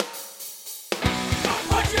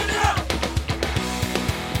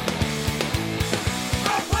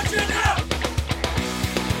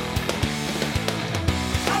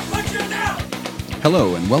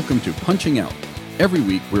Hello and welcome to Punching Out. Every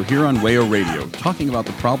week we're here on Wayo Radio talking about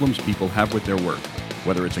the problems people have with their work,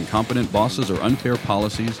 whether it's incompetent bosses or unfair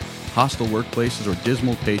policies, hostile workplaces or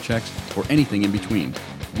dismal paychecks, or anything in between.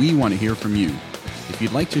 We want to hear from you. If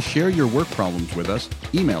you'd like to share your work problems with us,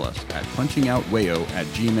 email us at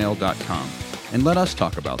punchingoutwayo@gmail.com and let us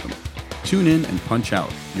talk about them. Tune in and punch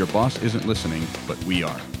out. Your boss isn't listening, but we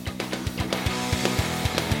are.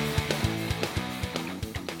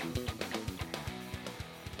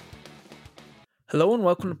 Hello and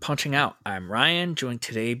welcome to Punching Out. I'm Ryan, joined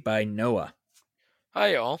today by Noah.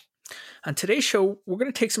 Hi, y'all. On today's show, we're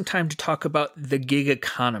going to take some time to talk about the gig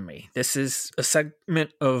economy. This is a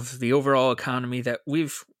segment of the overall economy that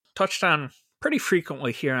we've touched on pretty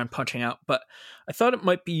frequently here on Punching Out, but I thought it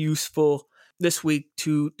might be useful this week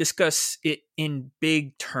to discuss it in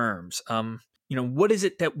big terms. What is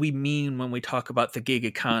it that we mean when we talk about the gig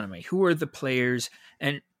economy? Who are the players?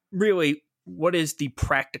 And really, what is the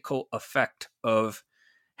practical effect of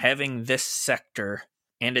having this sector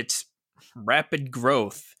and its rapid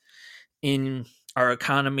growth in our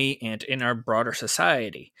economy and in our broader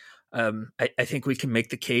society? I think we can make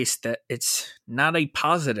the case that it's not a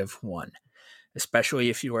positive one, especially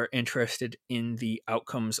if you are interested in the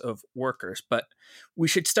outcomes of workers. But we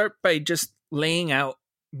should start by just laying out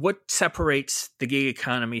what separates the gig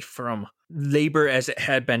economy from labor as it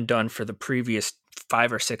had been done for the previous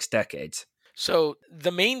 5 or 6 decades. So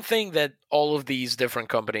the main thing that all of these different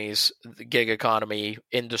companies, the gig economy,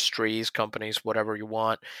 industries, companies, whatever you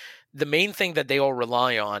want, the main thing that they all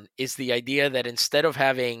rely on is the idea that instead of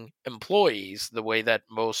having employees, the way that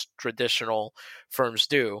most traditional firms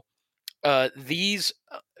do, these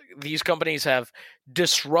companies have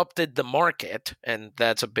disrupted the market, and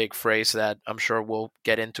that's a big phrase that I'm sure we'll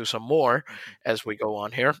get into some more as we go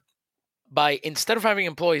on here. By instead of having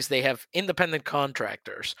employees, they have independent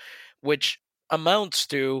contractors, which amounts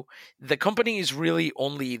to the company is really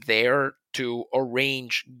only there to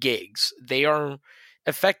arrange gigs. They are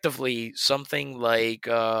effectively something like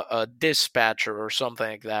a dispatcher or something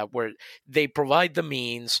like that, where they provide the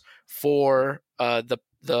means for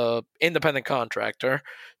the independent contractor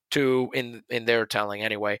to, in their telling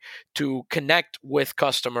anyway, to connect with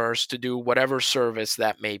customers to do whatever service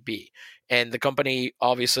that may be. And the company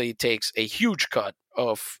obviously takes a huge cut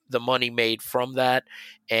of the money made from that,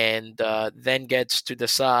 and then gets to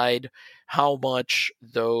decide how much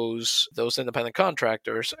those independent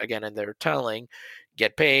contractors, again in their telling,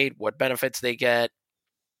 get paid, what benefits they get,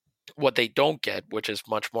 what they don't get, which is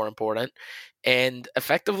much more important, and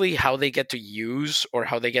effectively how they get to use or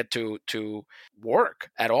how they get to work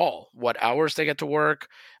at all, what hours they get to work,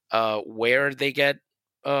 where they get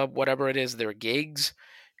whatever it is, their gigs,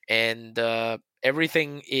 and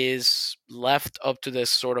everything is left up to this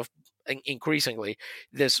sort of increasingly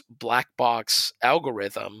this black box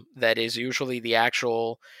algorithm that is usually the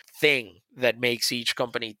actual thing that makes each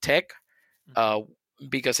company tick,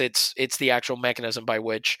 because it's the actual mechanism by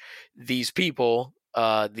which these people,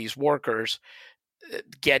 these workers,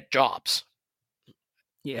 get jobs.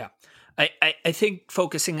 Yeah. I think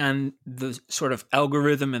focusing on the sort of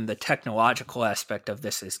algorithm and the technological aspect of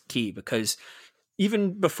this is key, because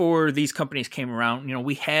even before these companies came around,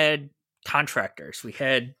 we had contractors, we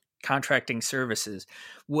had contracting services.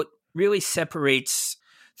 What really separates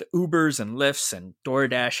the Ubers and Lyfts and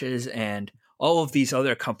DoorDashes and all of these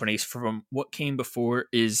other companies from what came before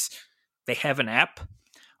is they have an app.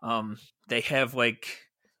 They have like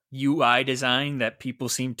UI design that people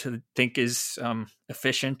seem to think is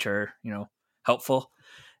efficient or, helpful.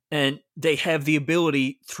 And they have the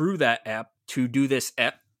ability through that app to do this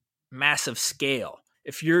at massive scale.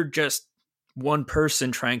 If you're just one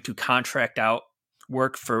person trying to contract out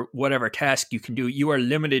work for whatever task you can do, you are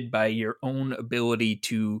limited by your own ability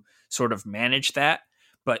to sort of manage that.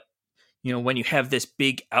 But, when you have this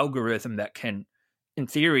big algorithm that can, in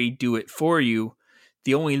theory, do it for you,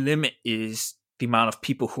 the only limit is the amount of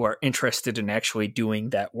people who are interested in actually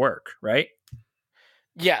doing that work, right?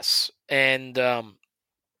 Yes. And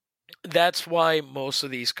that's why most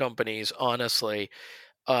of these companies, honestly,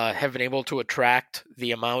 have been able to attract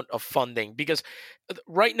the amount of funding, because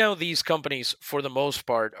right now these companies, for the most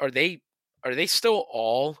part, are they still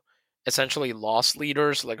all essentially loss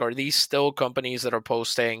leaders? Like, are these still companies that are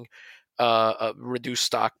posting reduced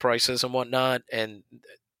stock prices and whatnot? And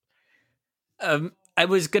I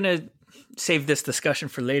was gonna save this discussion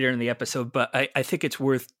for later in the episode, but I think it's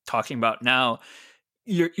worth talking about now.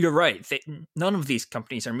 You're right. None of these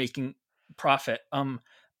companies are making profit.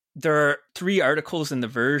 There are 3 articles in The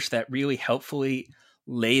Verge that really helpfully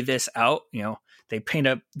lay this out. They paint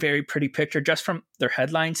a very pretty picture just from their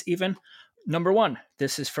headlines even. Number 1,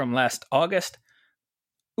 this is from last August.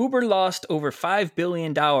 Uber lost over $5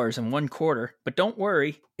 billion in one quarter, but don't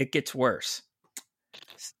worry, it gets worse.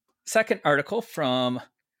 Second article from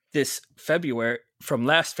last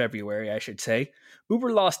February, I should say.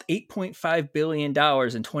 Uber lost $8.5 billion in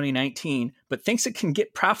 2019, but thinks it can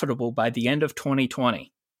get profitable by the end of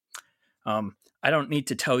 2020. I don't need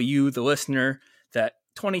to tell you, the listener, that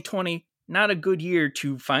 2020, not a good year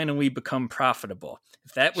to finally become profitable.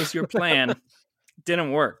 If that was your plan, it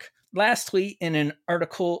didn't work. Lastly, in an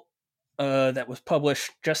article that was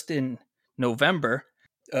published just in November,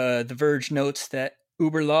 The Verge notes that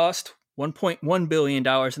Uber lost $1.1 billion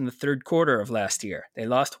in the third quarter of last year. They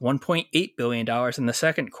lost $1.8 billion in the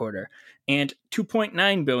second quarter and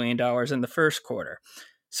 $2.9 billion in the first quarter.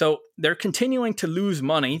 So they're continuing to lose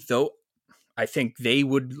money, though I think they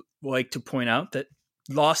would like to point out that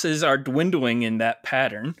losses are dwindling in that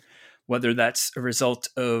pattern, whether that's a result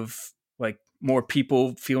of like more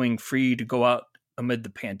people feeling free to go out amid the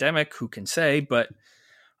pandemic, who can say, but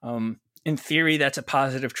in theory, that's a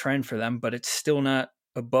positive trend for them, but it's still not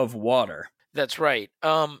above water. That's right.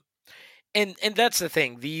 And that's the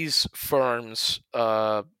thing. These firms,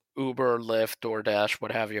 Uber, Lyft, DoorDash,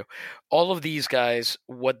 what have you, all of these guys,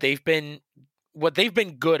 what they've been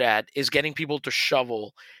good at is getting people to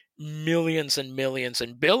shovel millions and millions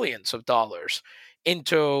and billions of dollars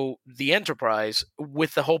into the enterprise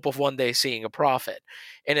with the hope of one day seeing a profit.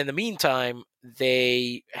 And in the meantime,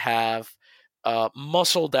 they have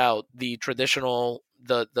muscled out the traditional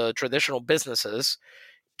businesses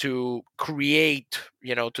to create,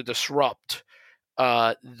 to disrupt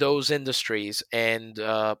those industries and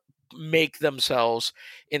make themselves,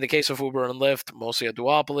 in the case of Uber and Lyft, mostly a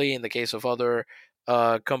duopoly. In the case of other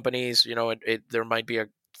companies, there might be a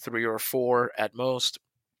 3 or 4 at most.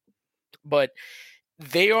 But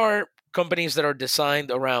they are companies that are designed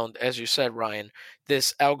around, as you said, Ryan,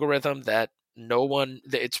 this algorithm that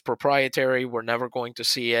it's proprietary. We're never going to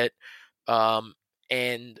see it.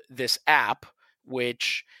 And this app,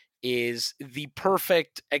 which is the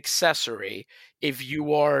perfect accessory if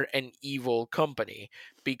you are an evil company,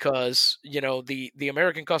 because, the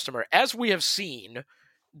American customer, as we have seen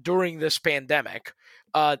during this pandemic,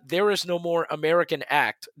 there is no more American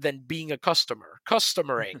act than being a customer.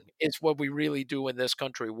 Customering is what we really do in this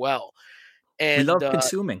country well. And we love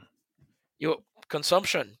consuming.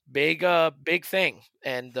 Consumption, big thing.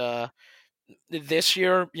 And this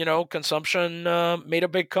year, consumption made a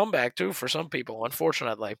big comeback too for some people,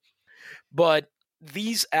 unfortunately. But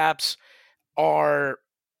these apps are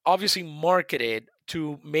obviously marketed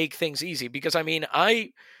to make things easy, because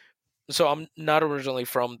so I'm not originally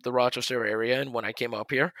from the Rochester area, and when I came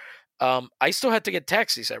up here, I still had to get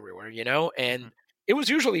taxis everywhere, and it was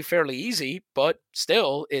usually fairly easy, but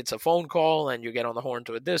still, it's a phone call, and you get on the horn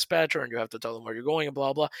to a dispatcher, and you have to tell them where you're going, and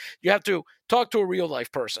blah, blah. You have to talk to a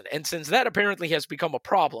real-life person, and since that apparently has become a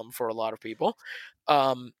problem for a lot of people,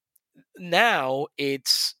 now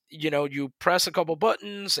it's, you press a couple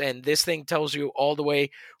buttons, and this thing tells you all the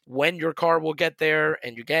way when your car will get there,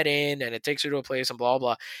 and you get in, and it takes you to a place, and blah,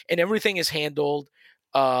 blah. And everything is handled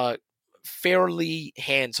fairly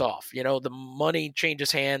hands-off. The money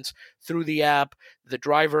changes hands through the app. The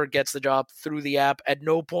driver gets the job through the app. At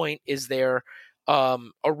no point is there a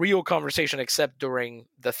real conversation except during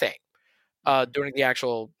the thing, during the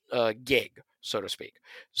actual gig, so to speak.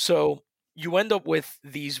 So you end up with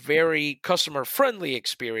these very customer-friendly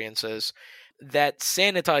experiences that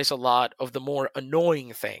sanitize a lot of the more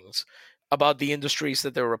annoying things about the industries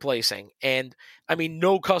that they're replacing. And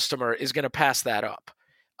no customer is going to pass that up,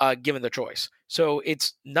 given the choice. So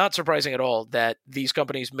it's not surprising at all that these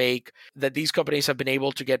companies have been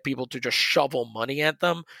able to get people to just shovel money at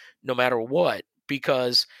them no matter what,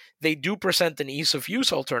 because they do present an ease of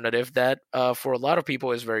use alternative that for a lot of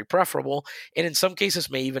people is very preferable, and in some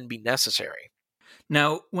cases may even be necessary.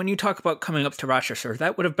 Now, when you talk about coming up to Rochester,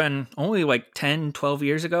 that would have been only like 10, 12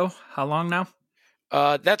 years ago. How long now?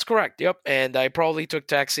 That's correct. Yep. And I probably took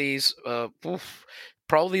taxis.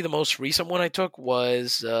 Probably the most recent one I took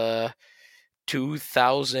was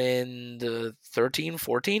 2013,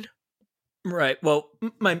 14. Right. Well,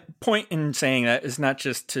 my point in saying that is not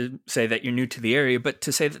just to say that you're new to the area, but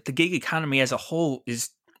to say that the gig economy as a whole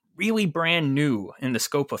is really brand new in the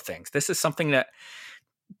scope of things. This is something that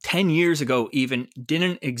 10 years ago even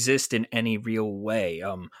didn't exist in any real way.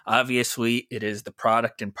 Obviously, it is the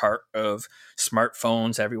product and part of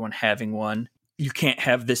smartphones, everyone having one. You can't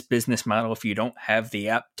have this business model if you don't have the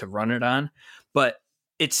app to run it on. But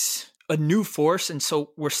it's a new force, and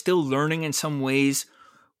so we're still learning in some ways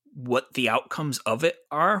what the outcomes of it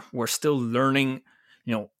are. We're still learning,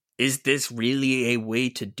 is this really a way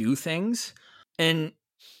to do things? And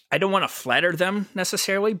I don't want to flatter them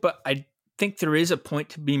necessarily, but I think there is a point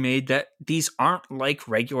to be made that these aren't like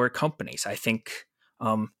regular companies. I think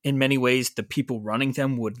in many ways, the people running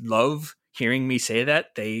them would love hearing me say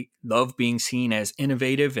that. They love being seen as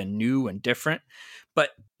innovative and new and different.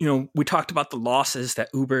 But, we talked about the losses that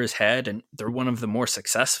Uber has had, and they're one of the more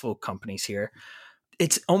successful companies here.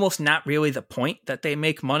 It's almost not really the point that they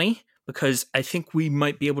make money, because I think we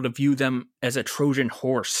might be able to view them as a Trojan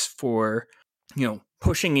horse for,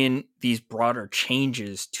 pushing in these broader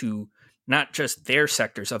changes to not just their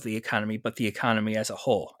sectors of the economy, but the economy as a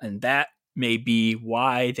whole. And that may be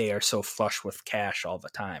why they are so flush with cash all the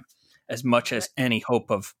time, as much as any hope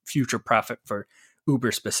of future profit for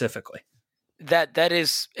Uber specifically. That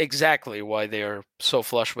is exactly why they are so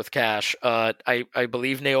flush with cash. I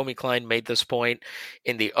believe Naomi Klein made this point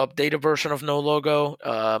in the updated version of No Logo,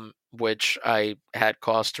 which I had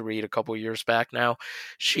cause to read a couple of years back now.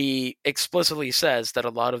 She explicitly says that a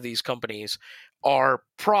lot of these companies are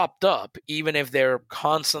propped up, even if they're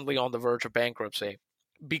constantly on the verge of bankruptcy,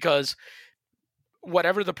 because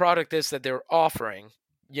whatever the product is that they're offering,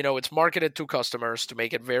 it's marketed to customers to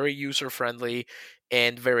make it very user-friendly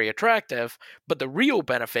and very attractive. But the real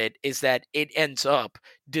benefit is that it ends up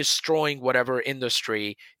destroying whatever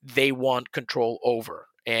industry they want control over.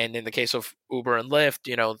 And in the case of Uber and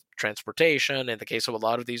Lyft, transportation. In the case of a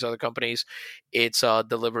lot of these other companies, it's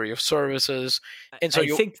delivery of services. And so I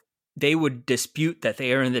think they would dispute that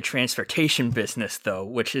they are in the transportation business, though,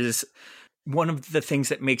 which is one of the things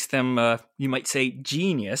that makes them, you might say,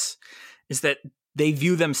 genius, is that they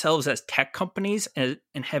view themselves as tech companies and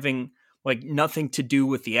having like nothing to do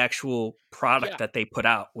with the actual product that they put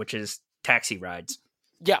out, which is taxi rides.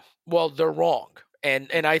 Yeah, well, they're wrong.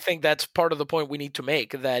 And I think that's part of the point we need to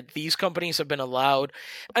make, that these companies have been allowed.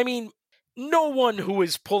 I mean, no one who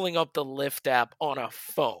is pulling up the Lyft app on a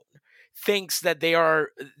phone thinks that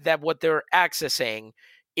what they're accessing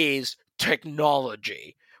is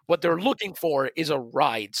technology. What they're looking for is a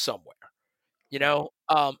ride somewhere.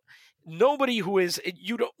 Nobody who is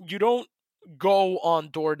you don't go on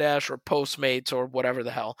DoorDash or Postmates or whatever the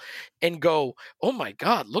hell and go, oh my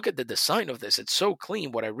God, look at the design of this. It's so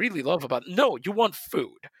clean. What I really love about it. No, you want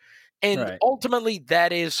food. And ultimately,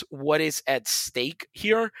 that is what is at stake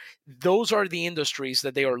here. Those are the industries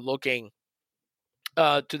that they are looking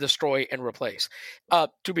to destroy and replace.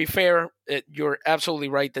 To be fair, you're absolutely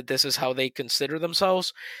right that this is how they consider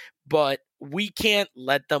themselves, but we can't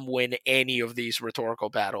let them win any of these rhetorical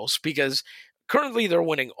battles, because currently they're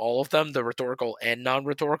winning all of them, the rhetorical and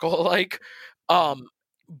non-rhetorical alike.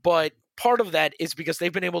 But part of that is because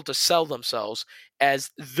they've been able to sell themselves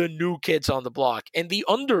as the new kids on the block and the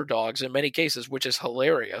underdogs in many cases, which is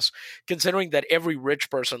hilarious, considering that every rich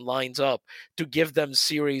person lines up to give them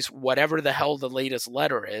series, whatever the hell the latest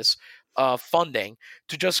letter is, funding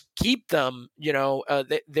to just keep them.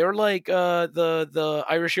 They're like the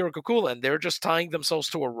Irish Hero Cuchulainn. They're just tying themselves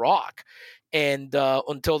to a rock, and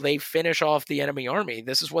until they finish off the enemy army.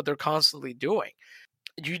 This is what they're constantly doing.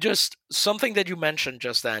 Something that you mentioned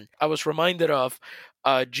just then, I was reminded of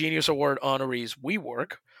Genius Award honorees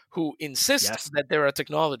WeWork, who insist that they're a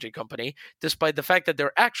technology company, despite the fact that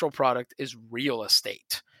their actual product is real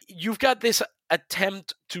estate. You've got this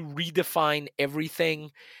attempt to redefine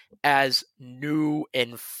everything as new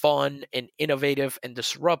and fun and innovative and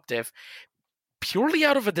disruptive, purely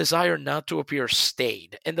out of a desire not to appear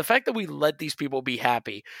staid. And the fact that we let these people be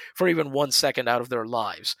happy for even 1 second out of their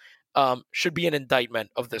lives should be an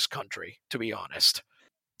indictment of this country, to be honest.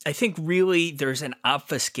 I think really there's an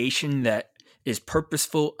obfuscation that is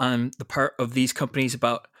purposeful on the part of these companies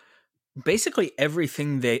about basically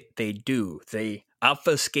everything they do. They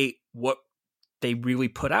obfuscate what they really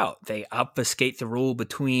put out. They obfuscate the rule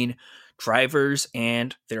between drivers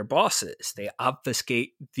and their bosses. They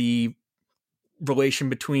obfuscate the relation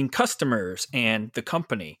between customers and the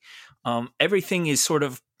company. Everything is sort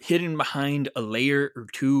of hidden behind a layer or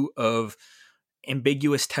two of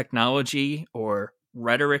ambiguous technology or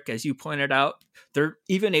rhetoric, as you pointed out. They're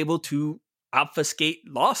even able to obfuscate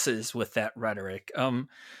losses with that rhetoric.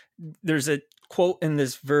 There's a quote in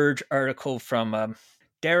this Verge article from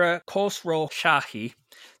Dara Khosrowshahi,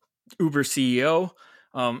 Uber CEO.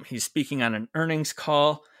 He's speaking on an earnings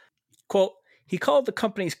call. Quote, he called the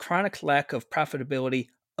company's chronic lack of profitability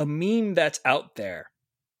a meme that's out there.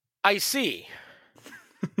 I see.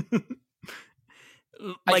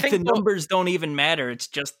 Like the numbers don't even matter. It's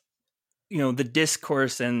just, the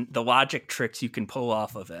discourse and the logic tricks you can pull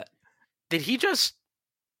off of it. Did he just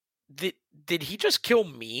kill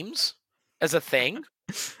memes as a thing?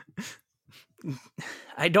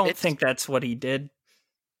 I don't think that's what he did.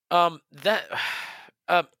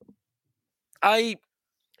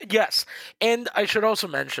 Yes. And I should also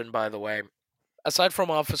mention, by the way, aside from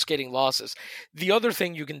obfuscating losses, the other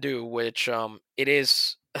thing you can do, which it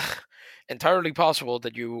is entirely possible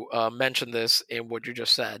that you mentioned this in what you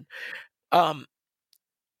just said, um,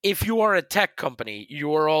 if you are a tech company,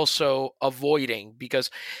 you are also avoiding because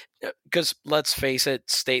let's face it,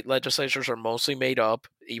 state legislatures are mostly made up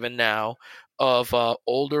even now of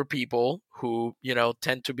older people who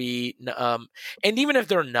tend to be and even if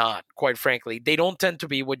they're not, quite frankly, they don't tend to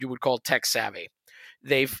be what you would call tech savvy.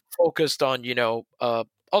 They've focused on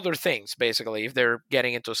other things, basically, if they're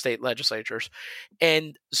getting into state legislatures.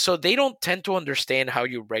 And so they don't tend to understand how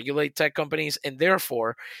you regulate tech companies, and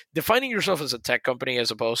therefore defining yourself as a tech company as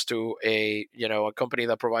opposed to a company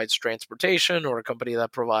that provides transportation or a company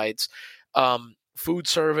that provides food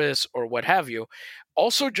service or what have you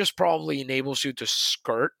also just probably enables you to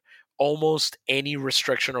skirt almost any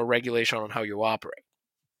restriction or regulation on how you operate.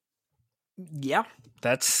 Yeah,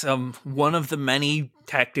 that's one of the many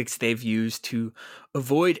tactics they've used to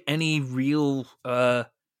avoid any real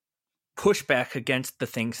pushback against the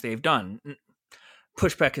things they've done.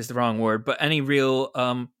 Pushback is the wrong word, but any real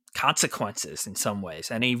consequences in some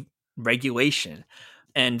ways, any regulation.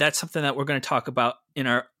 And that's something that we're going to talk about in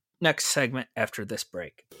our next segment after this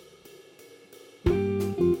break.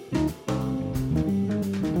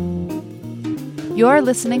 You're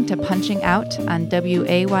listening to Punching Out on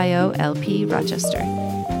WAYO-LP Rochester.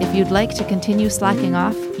 If you'd like to continue slacking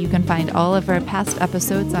off, you can find all of our past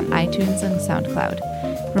episodes on iTunes and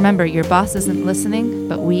SoundCloud. Remember, your boss isn't listening,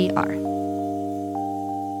 but we are.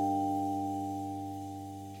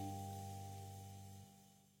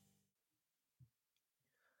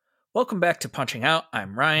 Welcome back to Punching Out.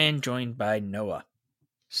 I'm Ryan, joined by Noah.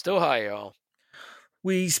 Still hi, y'all.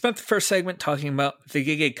 We spent the first segment talking about the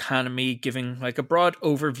gig economy, giving like a broad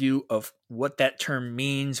overview of what that term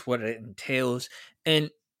means, what it entails. And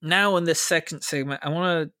now in this second segment, I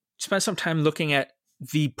want to spend some time looking at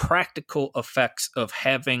the practical effects of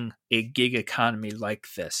having a gig economy like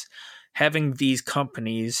this, having these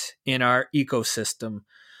companies in our ecosystem.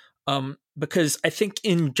 Because I think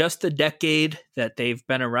in just a decade that they've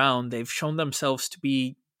been around, they've shown themselves to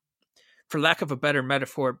be, for lack of a better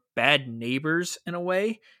metaphor, bad neighbors in a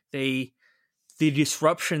way. The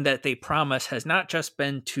disruption that they promise has not just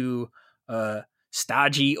been to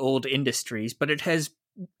stodgy old industries, but it has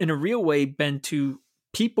in a real way been to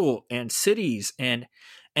people and cities and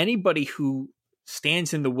anybody who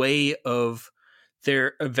stands in the way of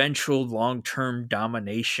their eventual long-term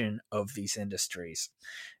domination of these industries.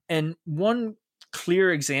 And one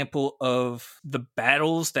clear example of the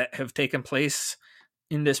battles that have taken place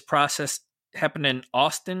in this process happened in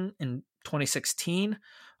Austin in 2016.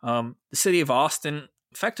 The city of Austin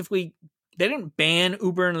effectively, they didn't ban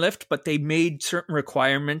Uber and Lyft, but they made certain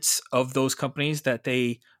requirements of those companies that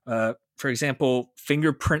they, for example,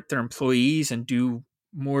 fingerprint their employees and do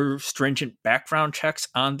more stringent background checks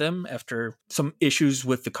on them after some issues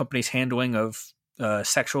with the company's handling of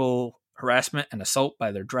sexual harassment and assault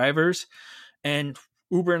by their drivers. And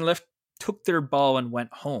Uber and Lyft took their ball and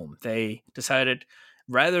went home. They decided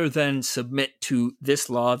rather than submit to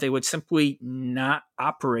this law, they would simply not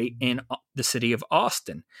operate in the city of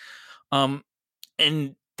Austin.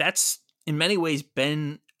 And that's in many ways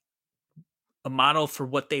been a model for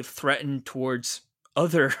what they've threatened towards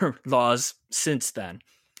other laws since then.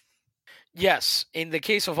 Yes, in the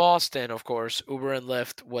case of Austin, of course, Uber and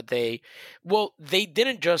Lyft, they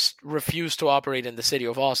didn't just refuse to operate in the city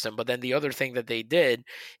of Austin, but then the other thing that they did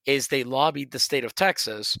is they lobbied the state of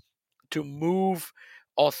Texas to move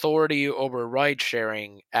authority over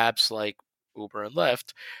ride-sharing apps like Uber and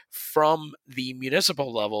Lyft from the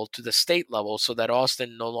municipal level to the state level so that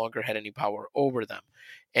Austin no longer had any power over them.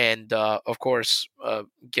 And of course,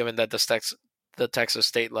 given that the Texas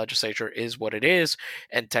state legislature is what it is,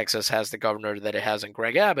 and Texas has the governor that it has in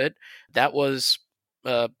Greg Abbott, that was,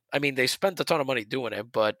 they spent a ton of money doing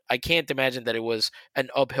it, but I can't imagine that it was an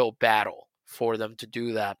uphill battle for them to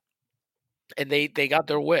do that. And they got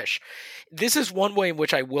their wish. This is one way in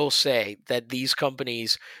which I will say that these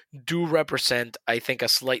companies do represent, I think, a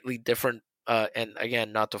slightly different, and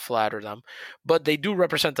again, not to flatter them, but they do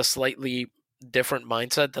represent a slightly different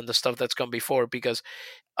mindset than the stuff that's come before, because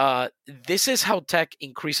this is how tech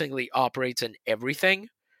increasingly operates in everything.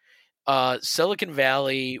 Silicon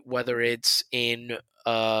Valley, whether it's in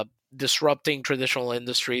disrupting traditional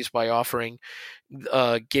industries by offering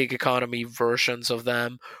gig economy versions of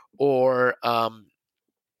them, or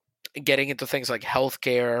getting into things like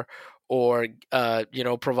healthcare, or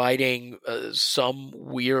providing some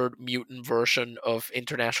weird mutant version of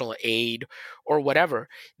international aid or whatever.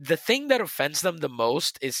 The thing that offends them the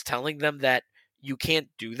most is telling them that you can't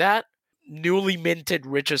do that. Newly minted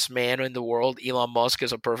richest man in the world, Elon Musk,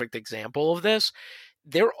 is a perfect example of this.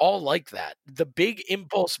 They're all like that. The big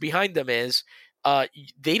impulse behind them is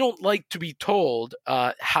they don't like to be told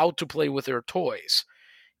how to play with their toys.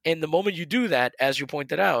 And the moment you do that, as you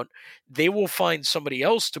pointed out, they will find somebody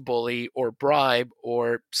else to bully or bribe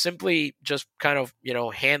or simply just kind of,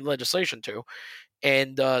 hand legislation to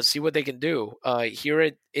and see what they can do.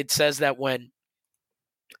 Here it says that when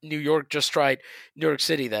New York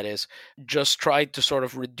City, that is, just tried to sort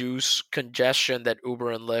of reduce congestion that Uber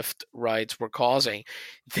and Lyft rides were causing,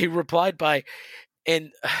 they replied by,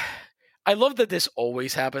 and I love that this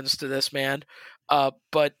always happens to this man,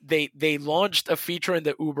 but they launched a feature in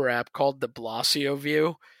the Uber app called the Blasio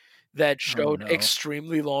View that showed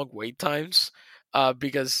extremely long wait times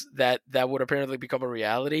because that would apparently become a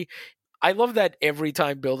reality. I love that every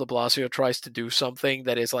time Bill de Blasio tries to do something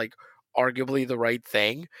that is like arguably the right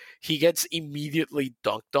thing, he gets immediately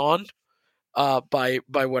dunked on by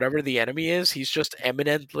whatever the enemy is. He's just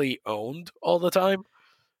eminently owned all the time.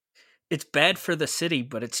 It's bad for the city,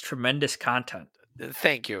 but it's tremendous content.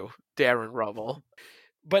 Thank you, Darren Rummel.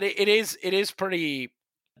 But it is pretty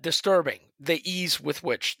disturbing, the ease with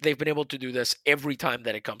which they've been able to do this every time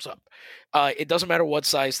that it comes up. It doesn't matter what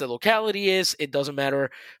size the locality is. It doesn't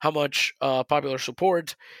matter how much popular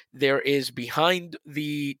support there is behind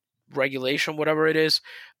the regulation, whatever it is.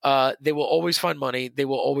 They will always find money. They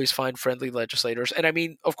will always find friendly legislators. And I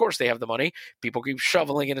mean, of course they have the money. People keep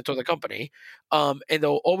shoveling it into the company. And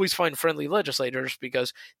they'll always find friendly legislators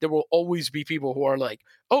because there will always be people who are like,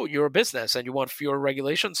 oh, you're a business and you want fewer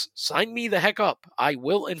regulations? Sign me the heck up. I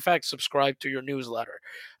will, in fact, subscribe to your newsletter.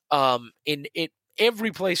 In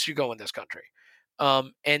every place you go in this country.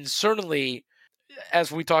 And certainly,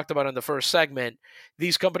 as we talked about in the first segment,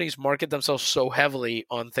 these companies market themselves so heavily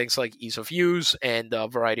on things like ease of use and a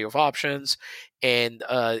variety of options and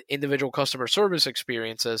individual customer service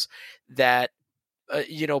experiences that,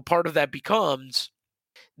 part of that becomes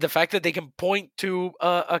the fact that they can point to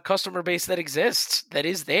a customer base that exists, that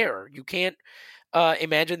is there. You can't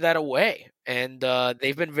imagine that away. And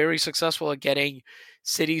they've been very successful at getting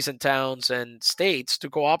cities and towns and states to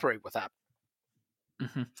cooperate with that.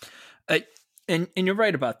 Mm-hmm. And you're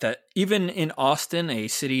right about that. Even in Austin, a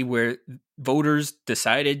city where voters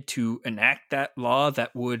decided to enact that law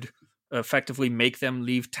that would effectively make them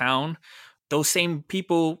leave town, those same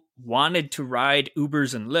people wanted to ride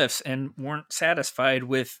Ubers and Lyfts and weren't satisfied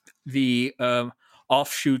with the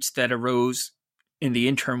offshoots that arose in the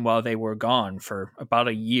interim while they were gone for about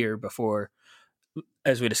a year before,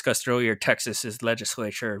 as we discussed earlier, Texas's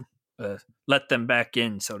legislature let them back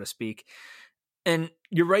in, so to speak. And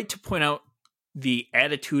you're right to point out the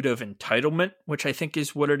attitude of entitlement, which I think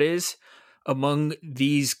is what it is among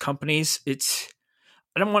these companies.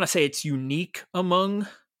 I don't want to say it's unique among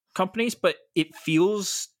companies, but it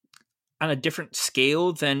feels on a different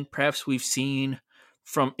scale than perhaps we've seen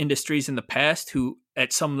from industries in the past who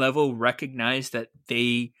at some level recognize that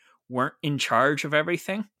they weren't in charge of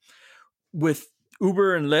everything. With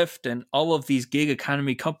Uber and Lyft and all of these gig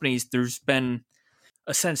economy companies, there's been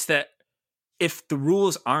a sense that if the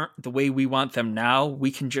rules aren't the way we want them now,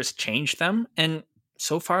 we can just change them. And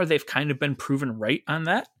so far, they've kind of been proven right on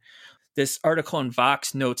that. This article in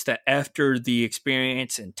Vox notes that after the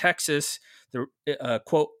experience in Texas, the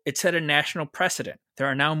quote, it set a national precedent. There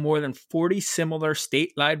are now more than 40 similar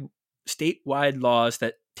statewide laws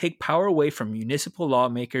that take power away from municipal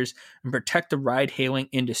lawmakers and protect the ride-hailing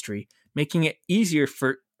industry, making it easier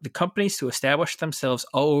for the companies to establish themselves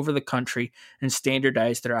all over the country and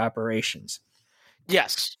standardize their operations.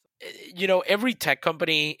 Yes. Every tech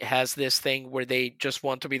company has this thing where they just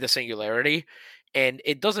want to be the singularity. And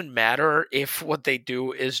it doesn't matter if what they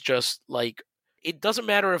do is just like, it doesn't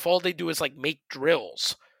matter if all they do is like make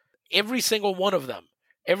drills. Every single one of them,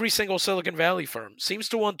 every single Silicon Valley firm seems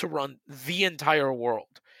to want to run the entire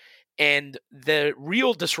world. And the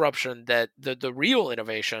real disruption, that the real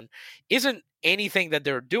innovation isn't anything that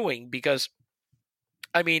they're doing, because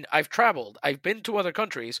I mean, I've traveled, I've been to other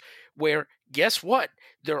countries where, guess what?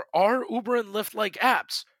 There are Uber and Lyft-like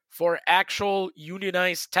apps for actual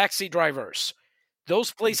unionized taxi drivers.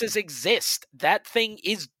 Those places exist. That thing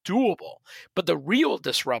is doable. But the real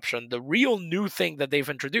disruption, the real new thing that they've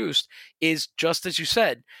introduced is, just as you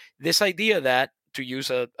said, this idea that, to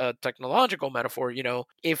use a technological metaphor,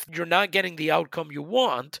 if you're not getting the outcome you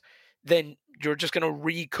want, then you're just going to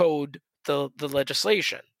recode the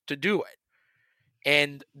legislation to do it.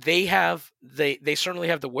 And they certainly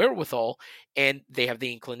have the wherewithal, and they have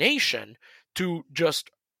the inclination to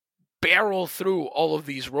just barrel through all of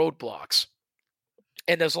these roadblocks.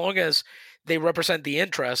 And as long as they represent the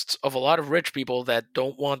interests of a lot of rich people that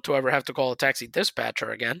don't want to ever have to call a taxi dispatcher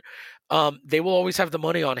again. They will always have the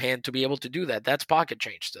money on hand to be able to do that. That's pocket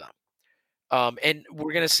change to them. And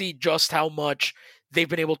we're going to see just how much they've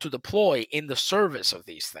been able to deploy in the service of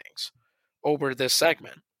these things over this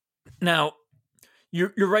segment. Now,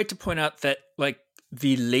 you're right to point out that like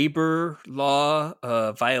the labor law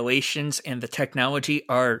violations and the technology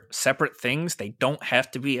are separate things. They don't have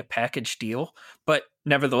to be a package deal, but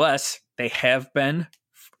nevertheless, they have been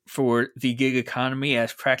for the gig economy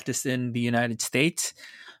as practiced in the United States.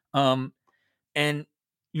 And,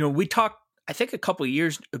 we talked, I think a couple of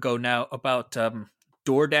years ago now about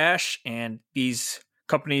DoorDash and these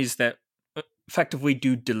companies that effectively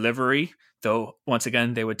do delivery, though once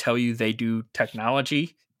again, they would tell you they do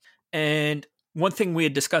technology. And one thing we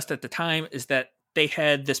had discussed at the time is that they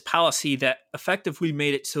had this policy that effectively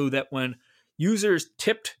made it so that when users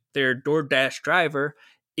tipped their DoorDash driver,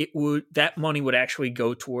 that money would actually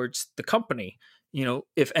go towards the company,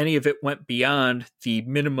 if any of it went beyond the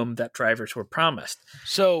minimum that drivers were promised.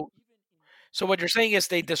 So what you're saying is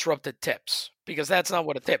they disrupted tips, because that's not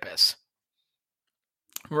what a tip is.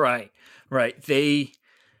 Right.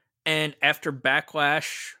 And after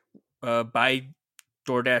backlash by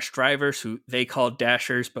DoorDash drivers, who they call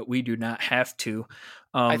dashers, but we do not have to.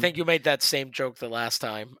 I think you made that same joke the last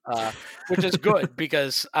time, which is good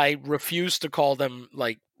because I refuse to call them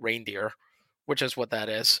like reindeer, which is what that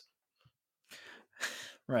is.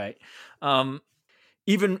 Right.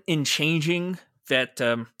 Even in changing that,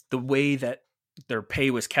 the way that their pay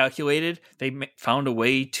was calculated, they found a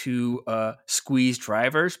way to squeeze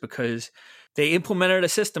drivers because they implemented a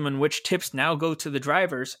system in which tips now go to the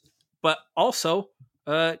drivers, but also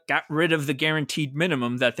got rid of the guaranteed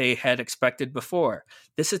minimum that they had expected before.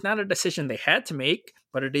 This is not a decision they had to make,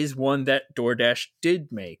 but it is one that DoorDash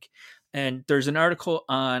did make. And there's an article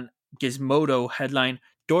on Gizmodo headline,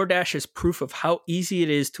 DoorDash is proof of how easy it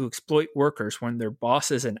is to exploit workers when their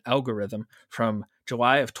boss is an algorithm, from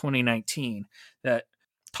July of 2019, that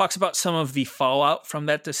talks about some of the fallout from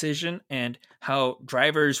that decision and how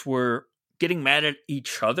drivers were getting mad at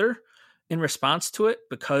each other in response to it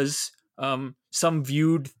because some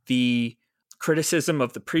viewed the criticism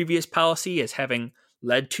of the previous policy as having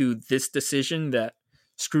led to this decision that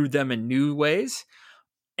screwed them in new ways.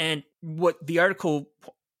 And what the article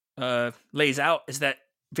lays out is that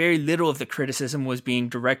very little of the criticism was being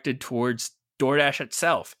directed towards DoorDash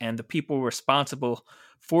itself and the people responsible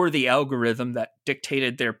for the algorithm that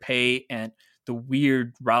dictated their pay and the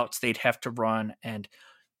weird routes they'd have to run and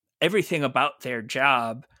everything about their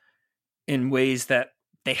job in ways that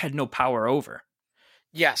they had no power over.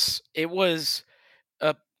 Yes, it was,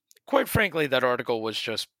 quite frankly, that article was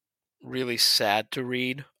just really sad to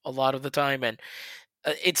read a lot of the time. And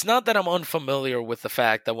it's not that I'm unfamiliar with the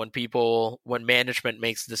fact that when management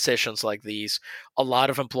makes decisions like these, a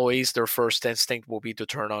lot of employees, their first instinct will be to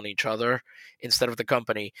turn on each other instead of the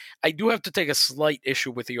company. I do have to take a slight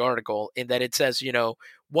issue with the article in that it says,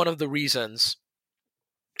 one of the reasons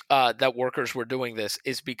that workers were doing this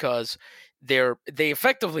is because they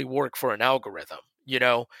effectively work for an algorithm.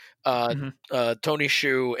 Tony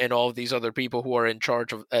Xu and all of these other people who are in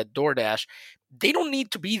charge of DoorDash, they don't need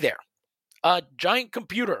to be there. A giant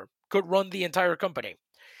computer could run the entire company.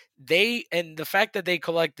 And the fact that they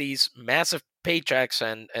collect these massive paychecks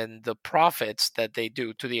and the profits that they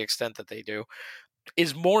do to the extent that they do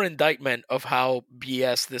is more indictment of how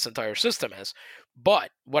BS this entire system is. But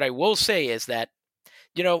what I will say is that,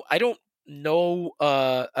 I don't know,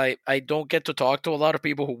 I don't get to talk to a lot of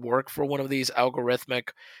people who work for one of these algorithmic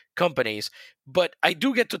companies, but I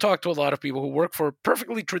do get to talk to a lot of people who work for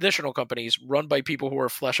perfectly traditional companies run by people who are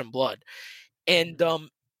flesh and blood. And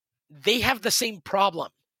they have the same problem.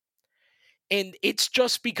 And it's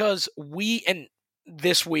just because and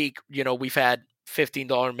this week, we've had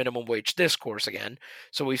 $15 minimum wage discourse again.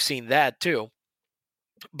 So we've seen that too.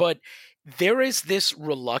 But there is this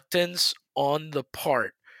reluctance on the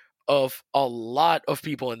part of a lot of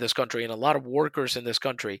people in this country and a lot of workers in this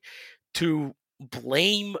country to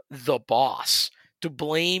blame the boss, to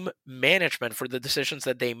blame management for the decisions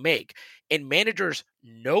that they make. And managers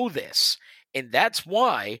know this. And that's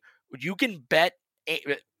why you can bet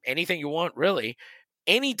anything you want, really.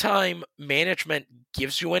 Anytime management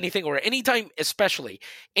gives you anything, or anytime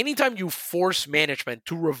you force management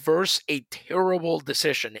to reverse a terrible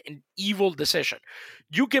decision, an evil decision,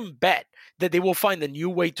 you can bet that they will find a new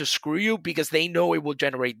way to screw you because they know it will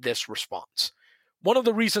generate this response. One of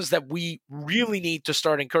the reasons that we really need to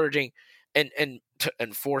start encouraging and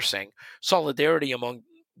enforcing solidarity among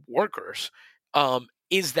workers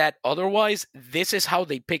is that otherwise this is how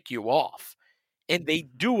they pick you off. and they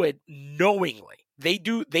do it knowingly. They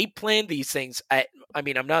plan these things.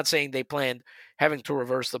 I'm not saying they planned having to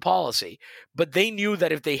reverse the policy, but they knew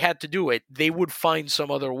that if they had to do it, they would find some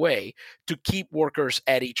other way to keep workers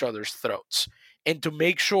at each other's throats and to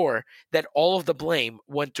make sure that all of the blame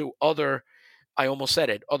went to other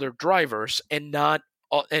drivers and not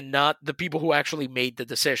the people who actually made the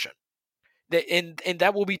decision. And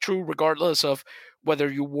that will be true regardless of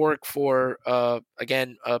whether you work for a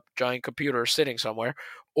giant computer sitting somewhere,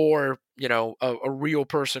 or a real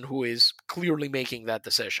person who is clearly making that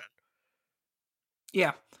decision.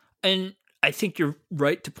 Yeah, and I think you're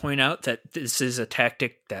right to point out that this is a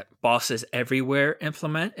tactic that bosses everywhere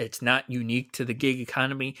implement. It's not unique to the gig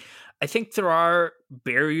economy. I think there are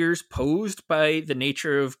barriers posed by the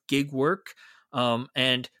nature of gig work,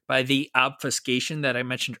 and by the obfuscation that I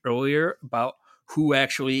mentioned earlier about who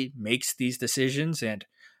actually makes these decisions and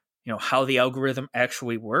how the algorithm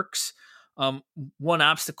actually works. One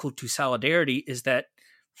obstacle to solidarity is that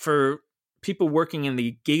for people working in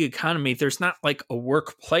the gig economy, there's not like a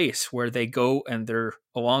workplace where they go and they're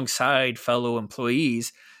alongside fellow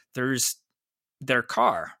employees. There's their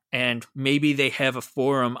car, and maybe they have a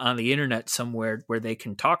forum on the internet somewhere where they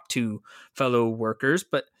can talk to fellow workers,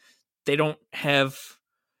 but they don't have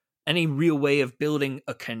any real way of building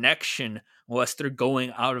a connection unless they're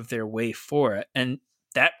going out of their way for it. And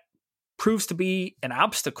that proves to be an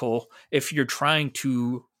obstacle if you're trying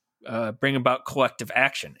to bring about collective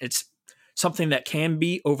action. It's something that can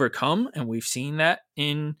be overcome, and we've seen that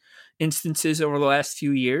in instances over the last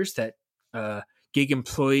few years that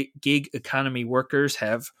gig economy workers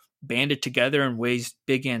have banded together in ways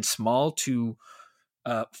big and small to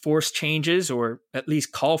force changes, or at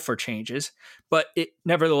least call for changes. But it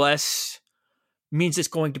nevertheless means it's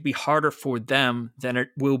going to be harder for them than it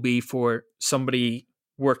will be for somebody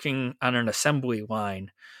working on an assembly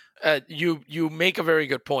line. You make a very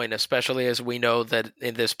good point, especially as we know that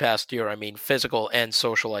in this past year, physical and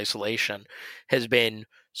social isolation has been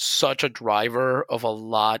such a driver of a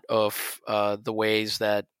lot of the ways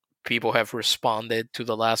that people have responded to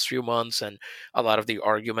the last few months, and a lot of the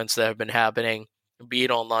arguments that have been happening, be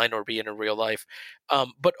it online or be it in real life.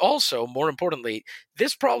 But also, more importantly,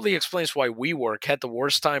 this probably explains why WeWork had the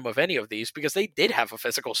worst time of any of these, because they did have a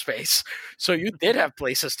physical space. So you did have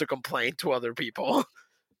places to complain to other people.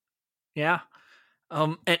 Yeah.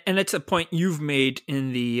 And it's a point you've made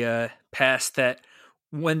in the past that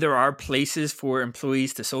when there are places for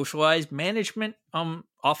employees to socialize, management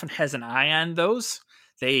often has an eye on those.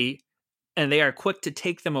 They are quick to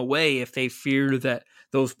take them away if they fear that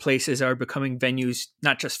those places are becoming venues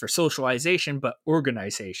not just for socialization, but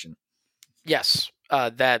organization. Yes,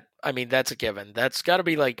 that's a given. That's got to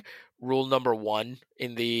be like rule number 1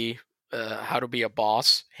 in the How to Be a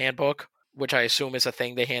Boss handbook, which I assume is a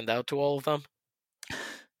thing they hand out to all of them.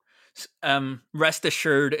 Rest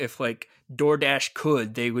assured, if like DoorDash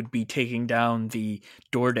could, they would be taking down the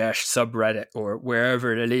DoorDash subreddit or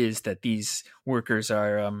wherever it is that these workers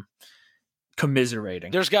are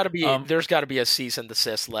commiserating. There's got to be a cease and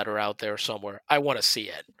desist letter out there somewhere. I want to see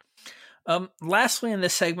it. Lastly, in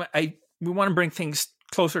this segment, we want to bring things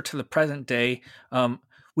closer to the present day.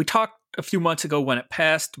 We talked a few months ago when it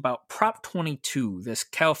passed about Prop 22, this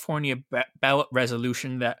California ballot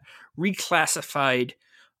resolution that reclassified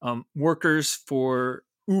workers for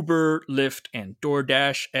Uber, Lyft, and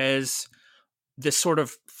DoorDash as this sort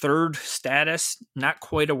of third status, not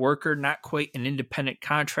quite a worker, not quite an independent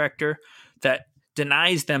contractor, that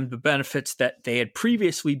denies them the benefits that they had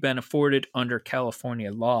previously been afforded under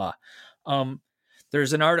California law.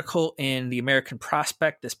 There's an article in the American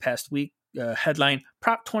Prospect this past week, headline,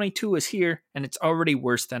 Prop 22 is here, and it's already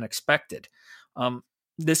worse than expected.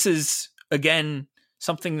 This is, again,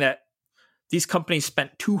 something that these companies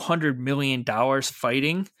spent $200 million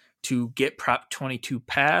fighting to get Prop 22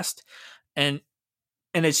 passed, and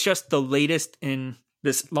it's just the latest in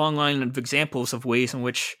this long line of examples of ways in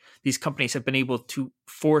which these companies have been able to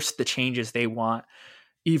force the changes they want,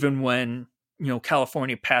 even when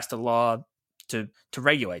California passed a law to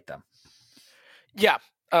regulate them. Yeah.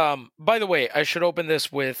 By the way, I should open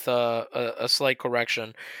this with a slight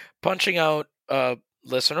correction. Punching Out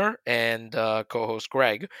listener and co-host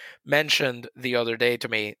Greg mentioned the other day to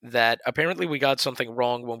me that apparently we got something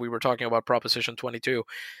wrong when we were talking about Proposition 22.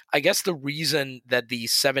 I guess the reason that the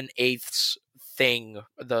 7/8 thing,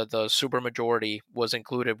 the supermajority was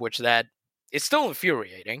included, which that it's still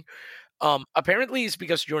infuriating, apparently is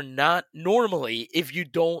because you're not normally, if you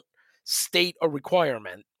don't state a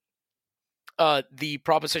requirement, the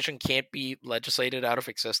proposition can't be legislated out of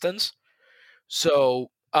existence. So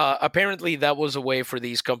apparently that was a way for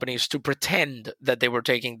these companies to pretend that they were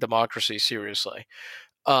taking democracy seriously.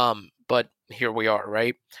 But here we are,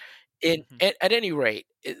 right? At any rate,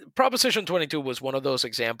 Proposition 22 was one of those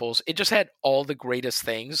examples. It just had all the greatest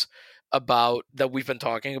things about that we've been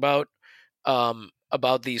talking about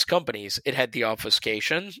these companies. It had the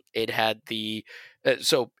obfuscation. It had the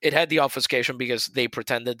it had the obfuscation because they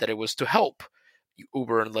pretended that it was to help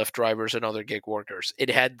Uber and Lyft drivers and other gig workers.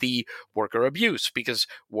 It had the worker abuse because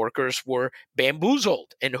workers were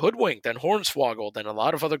bamboozled and hoodwinked and hornswoggled and a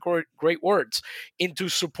lot of other great words into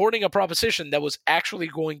supporting a proposition that was actually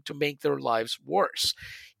going to make their lives worse.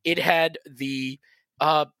 It had the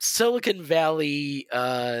Silicon Valley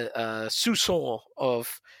soupçon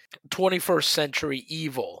of 21st century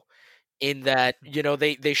evil, in that,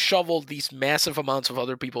 they shoveled these massive amounts of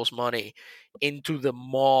other people's money into the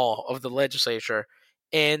maw of the legislature.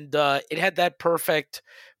 And it had that perfect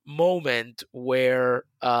moment where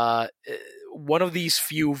one of these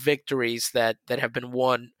few victories that have been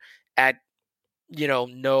won at,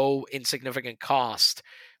 no insignificant cost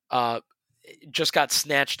just got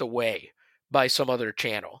snatched away by some other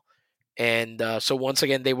channel. And so once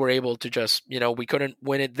again, they were able to just, we couldn't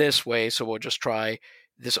win it this way, so we'll just try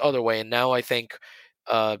this other way. And now I think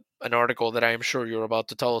an article that I am sure you're about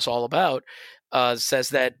to tell us all about says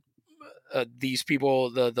that these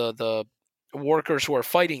people, the workers who are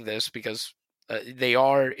fighting this, because they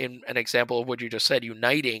are, in an example of what you just said,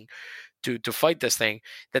 uniting to fight this thing,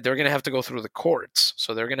 that they're going to have to go through the courts.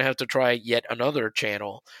 So they're going to have to try yet another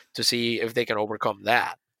channel to see if they can overcome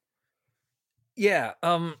that. Yeah.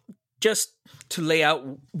 Just to lay out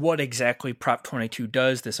what exactly Prop 22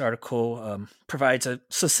 does, this article provides a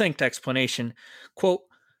succinct explanation. Quote,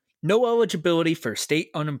 no eligibility for state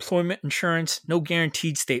unemployment insurance, no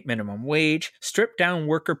guaranteed state minimum wage, stripped down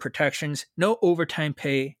worker protections, no overtime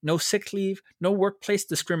pay, no sick leave, no workplace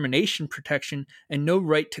discrimination protection, and no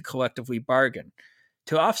right to collectively bargain.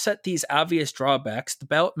 To offset these obvious drawbacks, the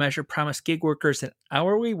ballot measure promised gig workers an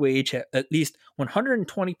hourly wage at least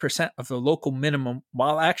 120% of the local minimum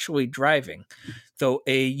while actually driving, though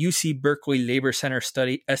a UC Berkeley Labor Center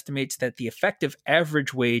study estimates that the effective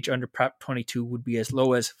average wage under Prop 22 would be as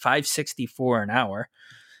low as $5.64 an hour,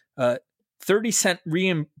 30-cent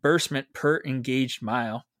reimbursement per engaged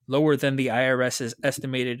mile, lower than the IRS's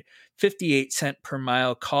estimated 58-cent per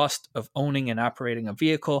mile cost of owning and operating a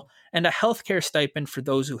vehicle, and a healthcare stipend for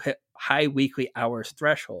those who hit high weekly hours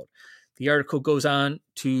threshold. The article goes on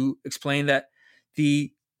to explain that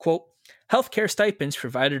the, quote, healthcare stipends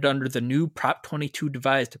provided under the new Prop 22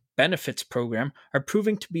 devised benefits program are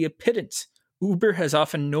proving to be a pittance. Uber has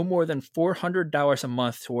often no more than $400 a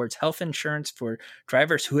month towards health insurance for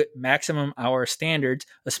drivers who hit maximum hour standards,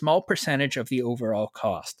 a small percentage of the overall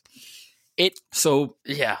cost. It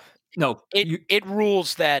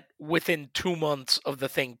rules that within 2 months of the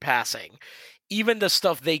thing passing, even the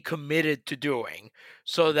stuff they committed to doing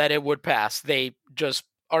so that it would pass, they just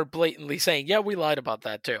are blatantly saying, yeah, we lied about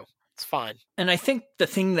that too. It's fine. And I think the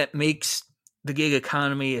thing that makes the gig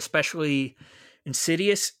economy especially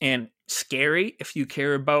insidious and scary, if you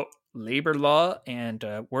care about labor law and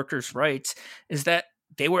workers' rights, is that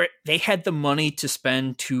they had the money to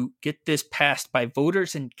spend to get this passed by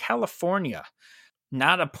voters in California,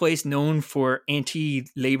 not a place known for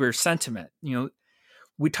anti-labor sentiment.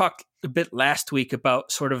 We talked a bit last week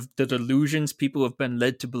about sort of the delusions people have been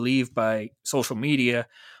led to believe by social media.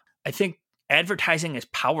 I think advertising is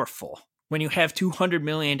powerful. When you have $200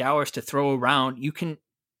 million to throw around, you can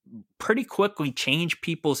pretty quickly change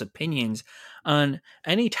people's opinions on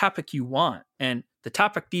any topic you want. And the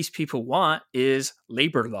topic these people want is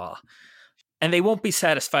labor law. And they won't be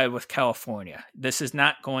satisfied with California. This is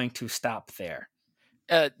not going to stop there.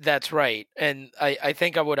 That's right. And I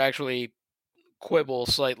think I would actually quibble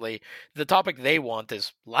slightly. The topic they want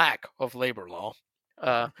is lack of labor law.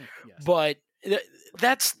 Yes. But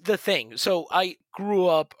that's the thing. So I grew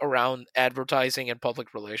up around advertising and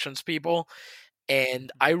public relations people.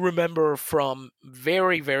 And I remember from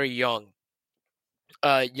very, very young,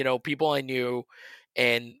 people I knew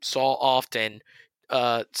and saw often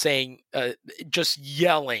saying, just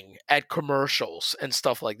yelling at commercials and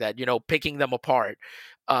stuff like that, picking them apart,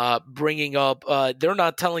 bringing up, they're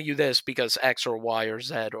not telling you this because X or Y or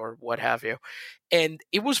Z or what have you. And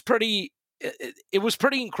it was pretty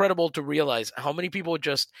incredible to realize how many people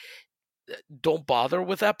just don't bother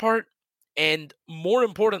with that part. And more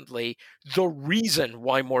importantly, the reason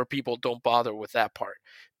why more people don't bother with that part.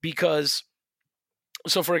 Because,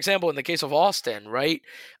 so for example, in the case of Austin, right,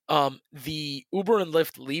 the Uber and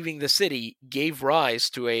Lyft leaving the city gave rise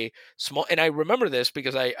to a small, and I remember this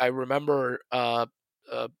because I remember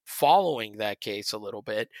following that case a little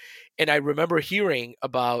bit, and I remember hearing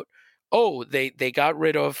about, they got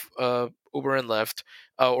rid of Uber and Lyft,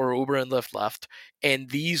 or Uber and Lyft left, and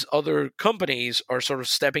these other companies are sort of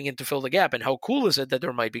stepping in to fill the gap. And how cool is it that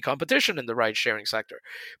there might be competition in the ride-sharing sector?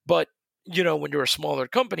 But when you're a smaller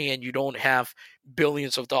company and you don't have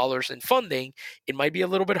billions of dollars in funding, it might be a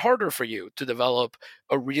little bit harder for you to develop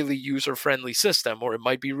a really user-friendly system, or it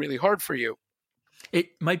might be really hard for you. It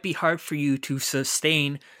might be hard for you to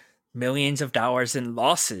sustain millions of dollars in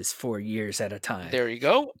losses for years at a time. There you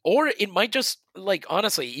go. Or it might just,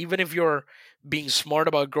 honestly, even if you're being smart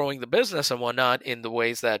about growing the business and whatnot in the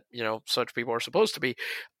ways that, such people are supposed to be,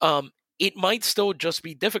 it might still just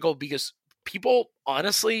be difficult because people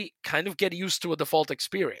honestly kind of get used to a default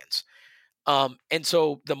experience. And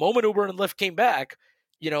so the moment Uber and Lyft came back,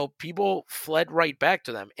 people fled right back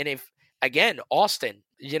to them. And if, again, Austin,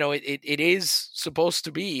 it is supposed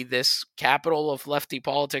to be this capital of lefty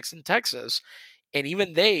politics in Texas, and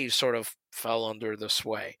even they sort of fell under the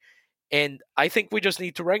sway. And I think we just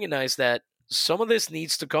need to recognize that some of this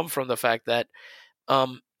needs to come from the fact that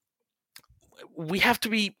we have to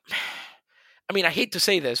be... I hate to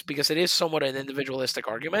say this because it is somewhat an individualistic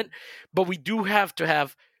argument, but we do have to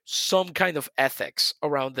have some kind of ethics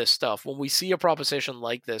around this stuff. When we see a proposition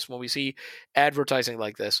like this, when we see advertising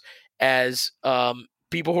like this, as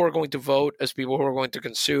people who are going to vote, as people who are going to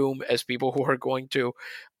consume, as people who are going to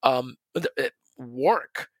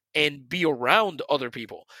work and be around other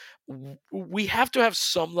people, we have to have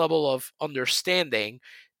some level of understanding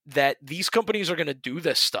that these companies are going to do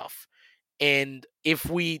this stuff. And if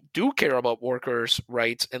we do care about workers'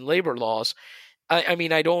 rights and labor laws, I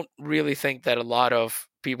don't really think that a lot of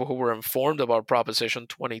people who were informed about Proposition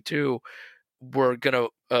 22 were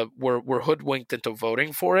hoodwinked into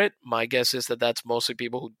voting for it. My guess is that that's mostly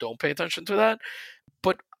people who don't pay attention to that.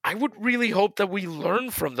 But I would really hope that we learn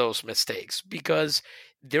from those mistakes, because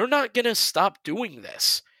they're not going to stop doing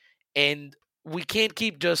this. And we can't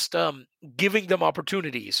keep just giving them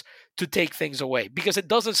opportunities to take things away, because it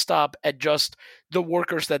doesn't stop at just the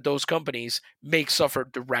workers that those companies make suffer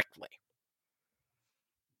directly.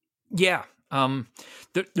 Yeah.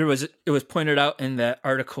 It was pointed out in that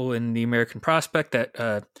article in the American Prospect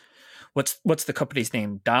that what's the company's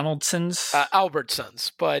name? Donaldson's?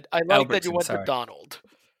 Albertsons, but I like that you went sorry. with Donald.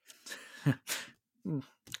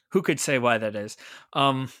 Who could say why that is?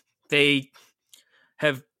 They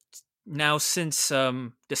have now since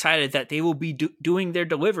decided that they will be doing their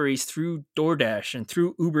deliveries through DoorDash and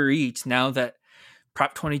through Uber Eats now that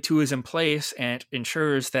Prop 22 is in place, and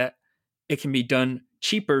ensures that it can be done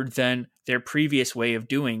cheaper than their previous way of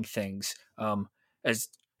doing things,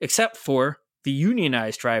 except for the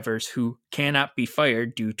unionized drivers who cannot be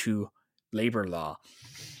fired due to labor law.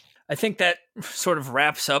 I think that sort of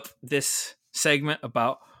wraps up this segment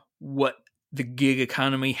about what the gig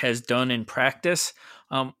economy has done in practice.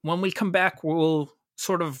 When we come back, we'll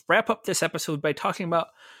sort of wrap up this episode by talking about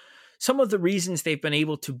some of the reasons they've been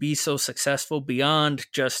able to be so successful beyond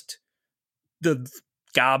just the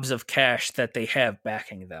gobs of cash that they have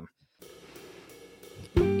backing them.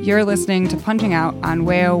 You're listening to Punching Out on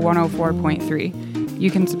WAYO 104.3. You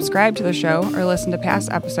can subscribe to the show or listen to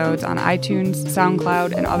past episodes on iTunes,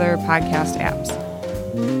 SoundCloud, and other podcast apps.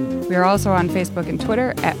 We are also on Facebook and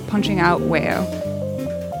Twitter at Punching Out WAYO.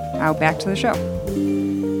 Now back to the show.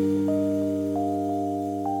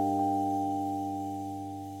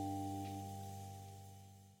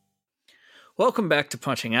 Welcome back to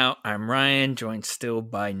Punching Out. I'm Ryan, joined still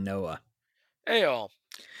by Noah. Hey, all.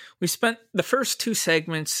 We spent the first two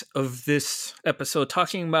segments of this episode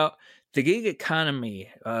talking about the gig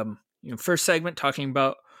economy. First segment talking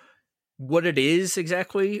about what it is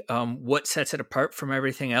exactly, what sets it apart from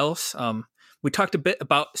everything else. We talked a bit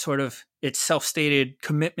about sort of its self-stated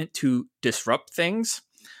commitment to disrupt things.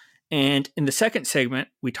 And in the second segment,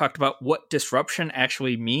 we talked about what disruption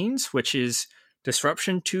actually means, which is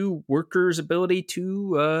disruption to workers' ability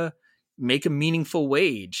to make a meaningful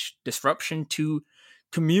wage, disruption to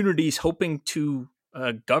communities hoping to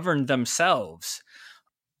govern themselves.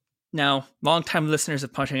 Now, longtime listeners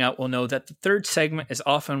of Punching Out will know that the third segment is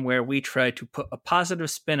often where we try to put a positive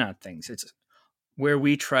spin on things. It's where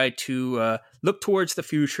we try to look towards the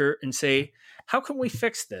future and say, how can we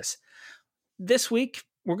fix this? This week,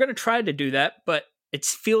 we're going to try to do that, but it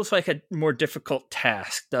feels like a more difficult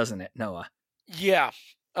task, doesn't it, Noah? Yeah.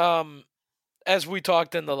 As we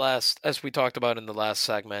talked about in the last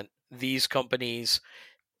segment, these companies,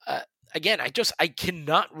 again, I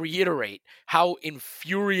cannot reiterate how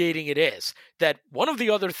infuriating it is that one of the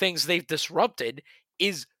other things they've disrupted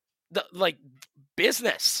is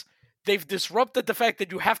business. they've disrupted the fact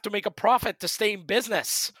that you have to make a profit to stay in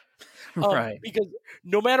business. Right. Because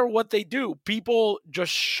no matter what they do, people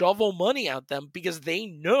just shovel money at them because they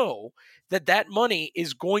know that that money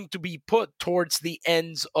is going to be put towards the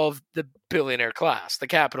ends of the billionaire class, the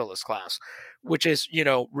capitalist class, which is,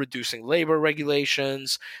 reducing labor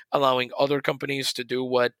regulations, allowing other companies to do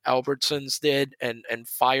what Albertsons did and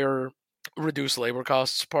reduce labor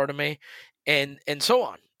costs, pardon me, and so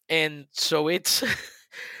on. And so it's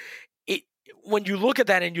when you look at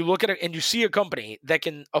that and you look at it and you see a company that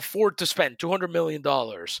can afford to spend $200 million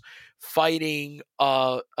fighting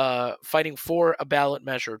for a ballot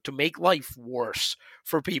measure to make life worse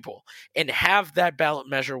for people and have that ballot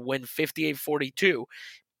measure win 58-42,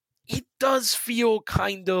 it does feel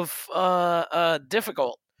kind of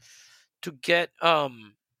difficult to get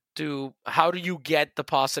to how do you get the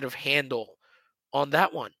positive handle on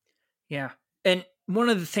that one? Yeah. And one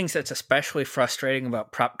of the things that's especially frustrating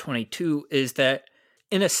about Prop 22 is that,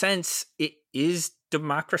 in a sense, it is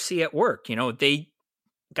democracy at work. They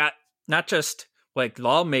got not just like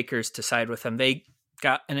lawmakers to side with them, they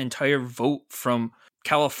got an entire vote from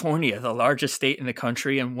California, the largest state in the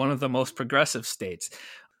country and one of the most progressive states.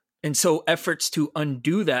 And so efforts to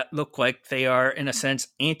undo that look like they are, in a sense,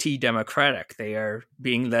 anti-democratic. They are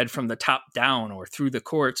being led from the top down or through the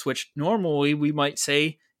courts, which normally we might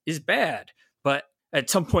say is bad. But at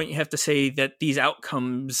some point you have to say that these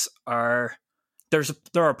outcomes there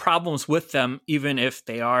are problems with them, even if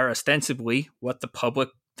they are ostensibly what the public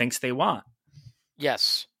thinks they want.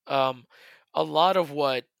 Yes. A lot of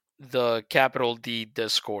what the capital D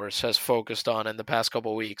discourse has focused on in the past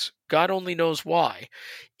couple of weeks, God only knows why,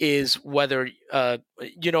 is whether,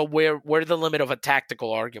 where the limit of a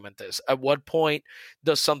tactical argument is. At what point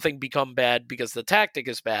does something become bad because the tactic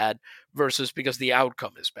is bad versus because the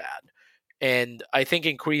outcome is bad? And I think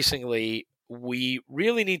increasingly we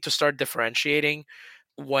really need to start differentiating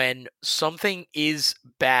when something is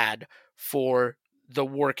bad for the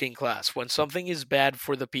working class, when something is bad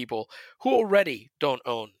for the people who already don't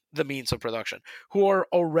own the means of production, who are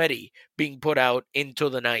already being put out into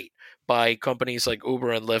the night by companies like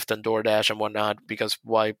Uber and Lyft and DoorDash and whatnot, because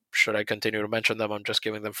why should I continue to mention them? I'm just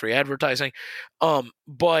giving them free advertising.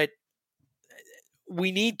 But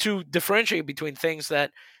we need to differentiate between things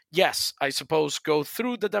that, yes, I suppose go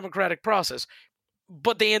through the democratic process,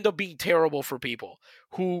 but they end up being terrible for people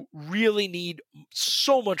who really need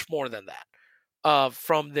so much more than that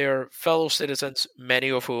from their fellow citizens, many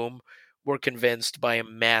of whom were convinced by a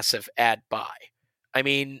massive ad buy. I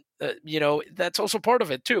mean, that's also part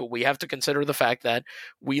of it too. We have to consider the fact that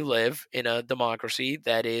we live in a democracy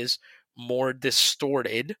that is more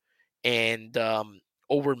distorted and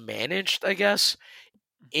overmanaged, I guess,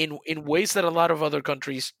 in ways that a lot of other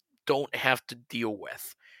countries don't have to deal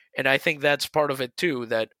with. And I think that's part of it too,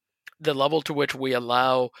 that the level to which we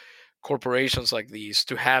allow corporations like these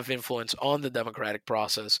to have influence on the democratic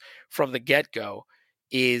process from the get-go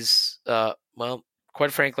is,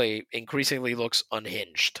 quite frankly, increasingly looks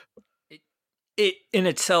unhinged. It in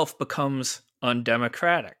itself becomes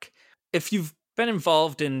undemocratic. If you've been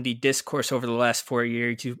involved in the discourse over the last 4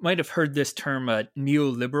 years, you might have heard this term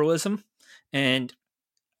neoliberalism, and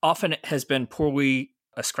often it has been poorly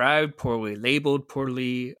ascribed, poorly labeled,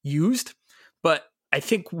 poorly used. But I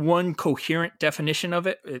think one coherent definition of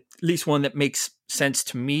it, at least one that makes sense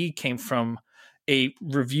to me, came from a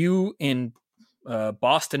review in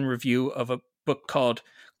Boston Review of a book called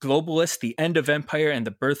Globalists, The End of Empire and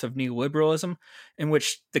the Birth of Neoliberalism, in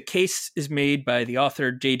which the case is made by the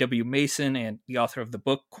author J.W. Mason and the author of the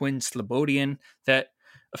book, Quinn Slobodian, that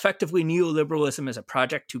effectively neoliberalism is a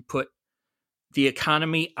project to put the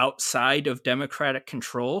economy outside of democratic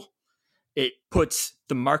control. It puts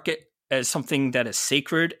the market as something that is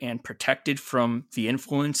sacred and protected from the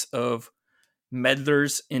influence of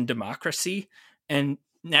meddlers in democracy. And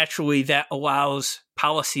naturally, that allows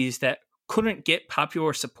policies that couldn't get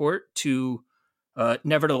popular support to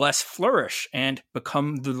nevertheless flourish and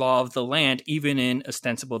become the law of the land, even in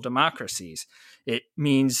ostensible democracies. It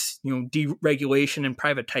means, deregulation and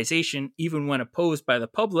privatization, even when opposed by the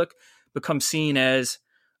public, becomes seen as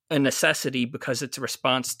a necessity because it's a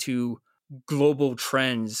response to global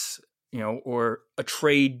trends, or a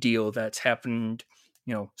trade deal that's happened,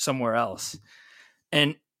 somewhere else.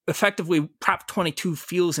 And effectively, Prop 22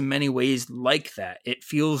 feels in many ways like that. It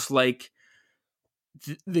feels like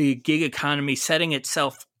the gig economy setting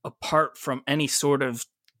itself apart from any sort of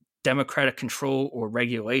democratic control or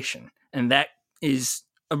regulation. And that is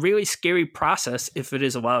a really scary process if it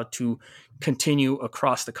is allowed to continue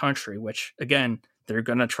across the country, which, again, they're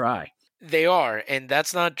going to try. They are. And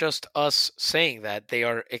that's not just us saying that. They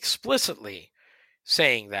are explicitly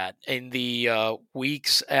saying that. In the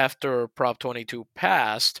weeks after Prop 22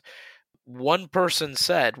 passed, one person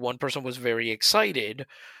was very excited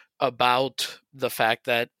about the fact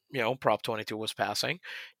that, Prop 22 was passing,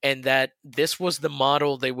 and that this was the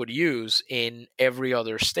model they would use in every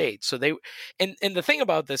other state. So and the thing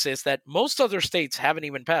about this is that most other states haven't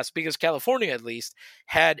even passed, because California at least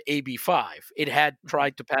had AB 5. It had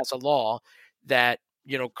tried to pass a law that,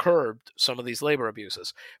 curbed some of these labor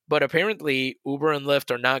abuses. But apparently Uber and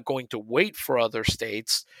Lyft are not going to wait for other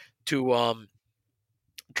states to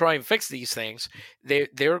try and fix these things.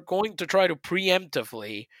 They're going to try to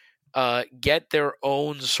preemptively get their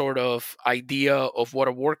own sort of idea of what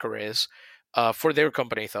a worker is for their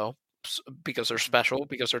company, though, because they're special,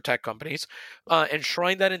 because they're tech companies, and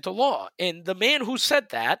shrine that into law. And the man who said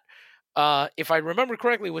that, if I remember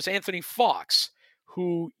correctly, was Anthony Fox,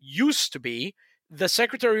 who used to be the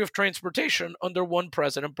Secretary of Transportation under one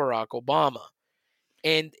President Barack Obama.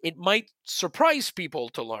 And it might surprise people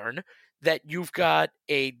to learn that you've got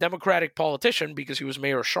a Democratic politician, because he was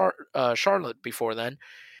mayor of Charlotte before then,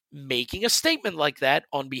 making a statement like that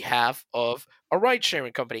on behalf of a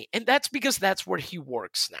ride-sharing company. And that's because that's where he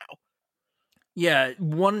works now. Yeah,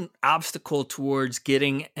 one obstacle towards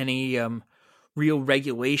getting any real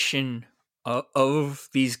regulation of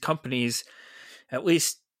these companies, at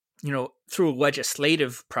least, through a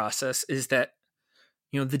legislative process, is that,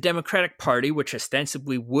 the Democratic Party, which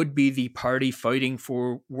ostensibly would be the party fighting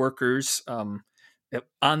for workers on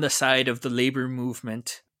the side of the labor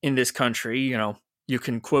movement in this country, you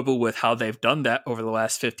can quibble with how they've done that over the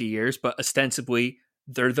last 50 years, but ostensibly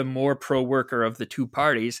they're the more pro-worker of the two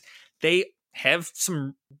parties. They have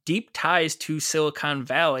some deep ties to Silicon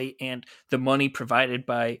Valley and the money provided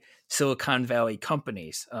by Silicon Valley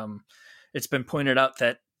companies. It's been pointed out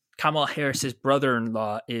that Kamala Harris's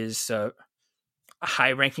brother-in-law is a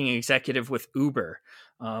high-ranking executive with Uber.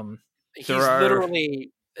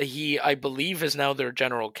 He, I believe, is now their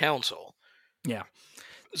general counsel. Yeah.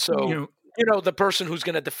 So, the person who's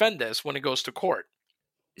going to defend this when it goes to court.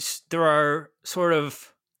 There are sort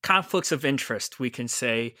of conflicts of interest, we can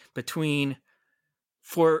say,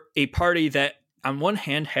 for a party that on one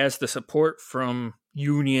hand has the support from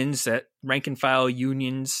unions, that rank and file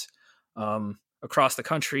unions across the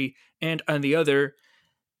country, and on the other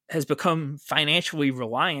has become financially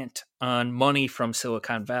reliant on money from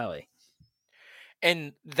Silicon Valley.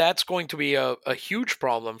 And that's going to be a huge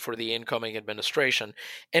problem for the incoming administration.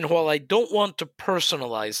 And while I don't want to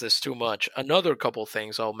personalize this too much, another couple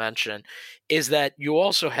things I'll mention is that you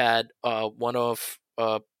also had one of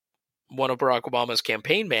Barack Obama's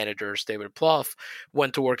campaign managers, David Plouffe,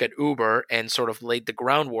 went to work at Uber and sort of laid the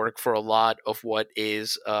groundwork for a lot of what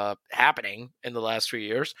is happening in the last few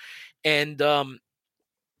years. And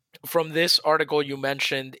from this article you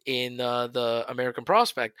mentioned in the American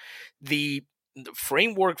Prospect, the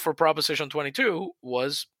framework for Proposition 22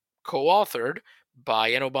 was co-authored by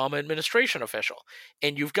an Obama administration official.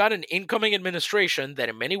 And you've got an incoming administration that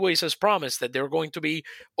in many ways has promised that they're going to be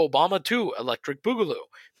Obama 2 electric boogaloo,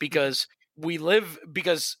 because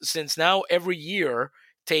since now every year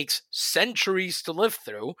takes centuries to live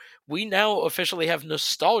through, we now officially have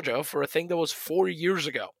nostalgia for a thing that was 4 years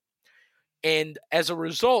ago. And as a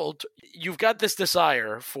result, you've got this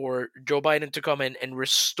desire for Joe Biden to come in and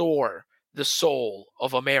restore the soul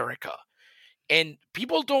of America. And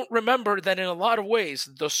people don't remember that in a lot of ways,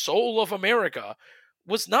 the soul of America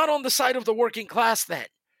was not on the side of the working class then.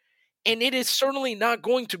 And it is certainly not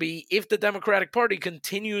going to be if the Democratic Party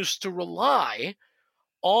continues to rely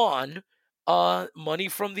on money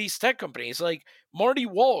from these tech companies. Like Marty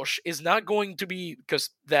Walsh is not going to be, because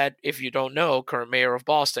that, if you don't know, current mayor of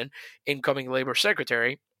Boston, incoming labor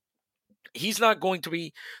secretary, he's not going to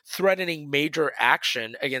be threatening major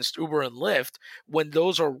action against Uber and Lyft when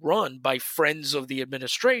those are run by friends of the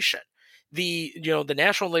administration. The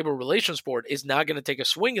National Labor Relations Board is not going to take a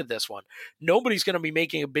swing at this one. Nobody's going to be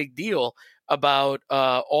making a big deal about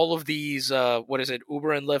all of these.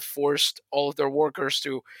 Uber and Lyft forced all of their workers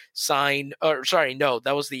to sign.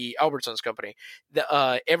 That was the Albertsons company.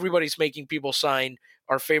 Everybody's making people sign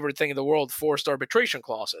our favorite thing in the world, forced arbitration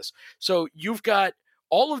clauses. So you've got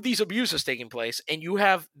all of these abuses taking place, and you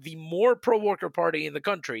have the more pro-worker party in the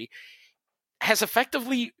country has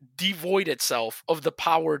effectively devoid itself of the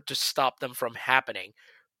power to stop them from happening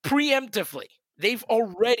preemptively. They've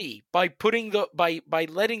already, by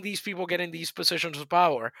letting these people get in these positions of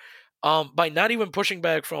power, by not even pushing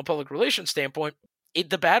back from a public relations standpoint,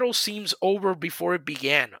 the battle seems over before it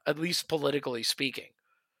began, at least politically speaking.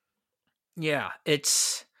 Yeah,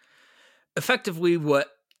 it's effectively what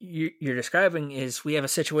you're describing is we have a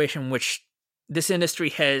situation in which this industry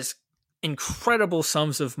has incredible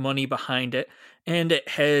sums of money behind it, and it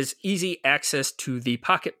has easy access to the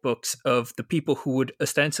pocketbooks of the people who would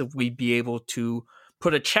ostensibly be able to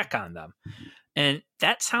put a check on them. And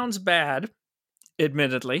that sounds bad,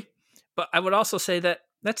 admittedly, but I would also say that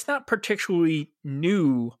that's not particularly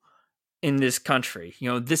new in this country.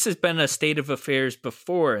 This has been a state of affairs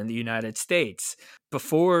before in the United States.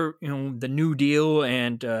 Before, the New Deal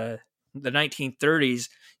and the 1930s,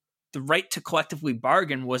 the right to collectively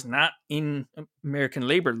bargain was not in American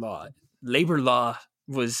labor law. Labor law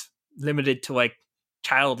was limited to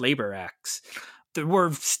child labor acts. There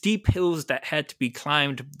were steep hills that had to be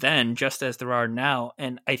climbed then, just as there are now.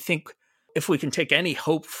 And I think if we can take any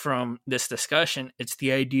hope from this discussion, it's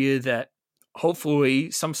the idea that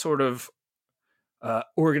hopefully some sort of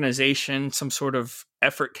organization, some sort of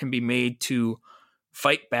effort can be made to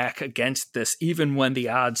fight back against this, even when the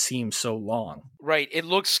odds seem so long. Right. It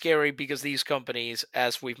looks scary because these companies,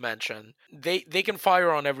 as we've mentioned, they can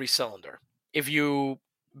fire on every cylinder. If you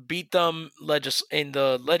beat them in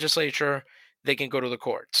the legislature, they can go to the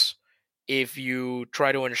courts. If you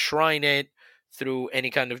try to enshrine it through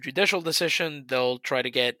any kind of judicial decision, they'll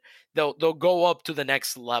go up to the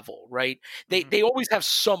next level, right? They always have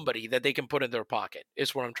somebody that they can put in their pocket,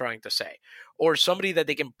 is what I'm trying to say. Or somebody that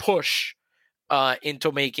they can push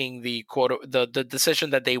into making the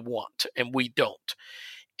decision that they want, and we don't.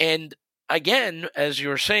 And again, as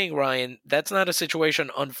you're saying, Ryan, that's not a situation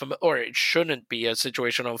or it shouldn't be a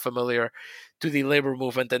situation unfamiliar to the labor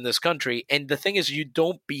movement in this country. And the thing is, you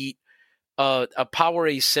don't beat a power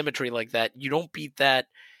asymmetry like that. You don't beat that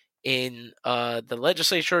in the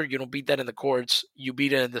legislature. You don't beat that in the courts. You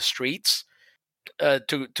beat it in the streets.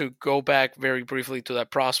 To go back very briefly to that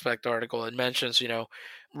Prospect article, it mentions,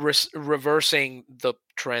 reversing the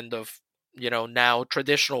trend of, now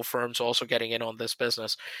traditional firms also getting in on this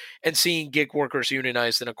business and seeing gig workers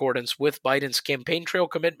unionized in accordance with Biden's campaign trail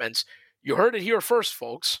commitments. You heard it here first,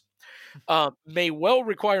 folks. May well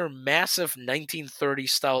require massive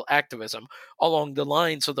 1930s-style activism along the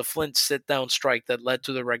lines of the Flint sit-down strike that led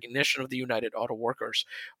to the recognition of the United Auto Workers.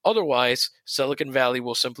 Otherwise, Silicon Valley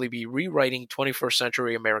will simply be rewriting 21st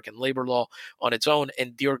century American labor law on its own,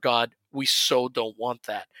 and dear God, we so don't want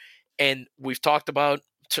that. And we've talked about,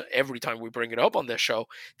 every time we bring it up on this show,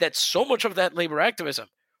 that so much of that labor activism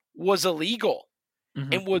was illegal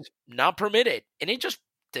and was not permitted, and it just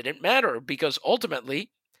didn't matter because ultimately,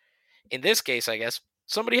 in this case, I guess,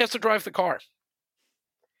 somebody has to drive the car.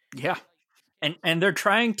 Yeah. And they're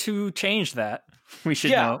trying to change that. We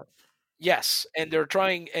should know. Yes. And they're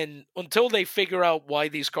trying, and until they figure out why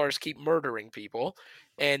these cars keep murdering people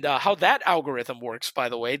and how that algorithm works, by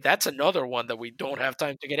the way, that's another one that we don't have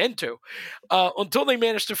time to get into. Until they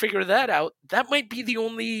manage to figure that out, that might be the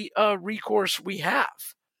only recourse we have.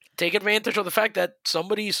 Take advantage of the fact that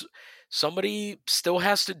somebody still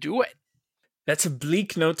has to do it. That's a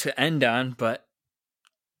bleak note to end on, but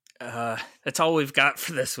that's all we've got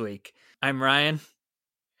for this week. I'm Ryan.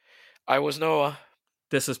 I was Noah.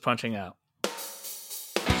 This is Punching Out.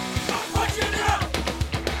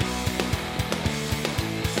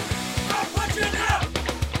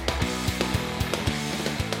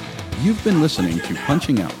 You've been listening to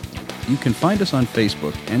Punching Out. You can find us on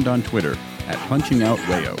Facebook and on Twitter at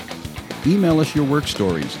PunchingOutWayo. Email us your work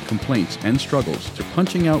stories, complaints, and struggles to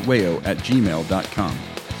punchingoutwayo@gmail.com.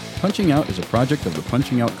 Punching Out is a project of the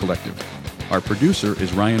Punching Out Collective. Our producer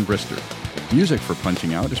is Ryan Brister. Music for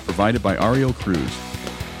Punching Out is provided by Ariel Cruz.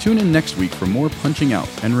 Tune in next week for more Punching Out,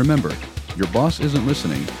 and remember, your boss isn't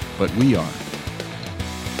listening, but we are.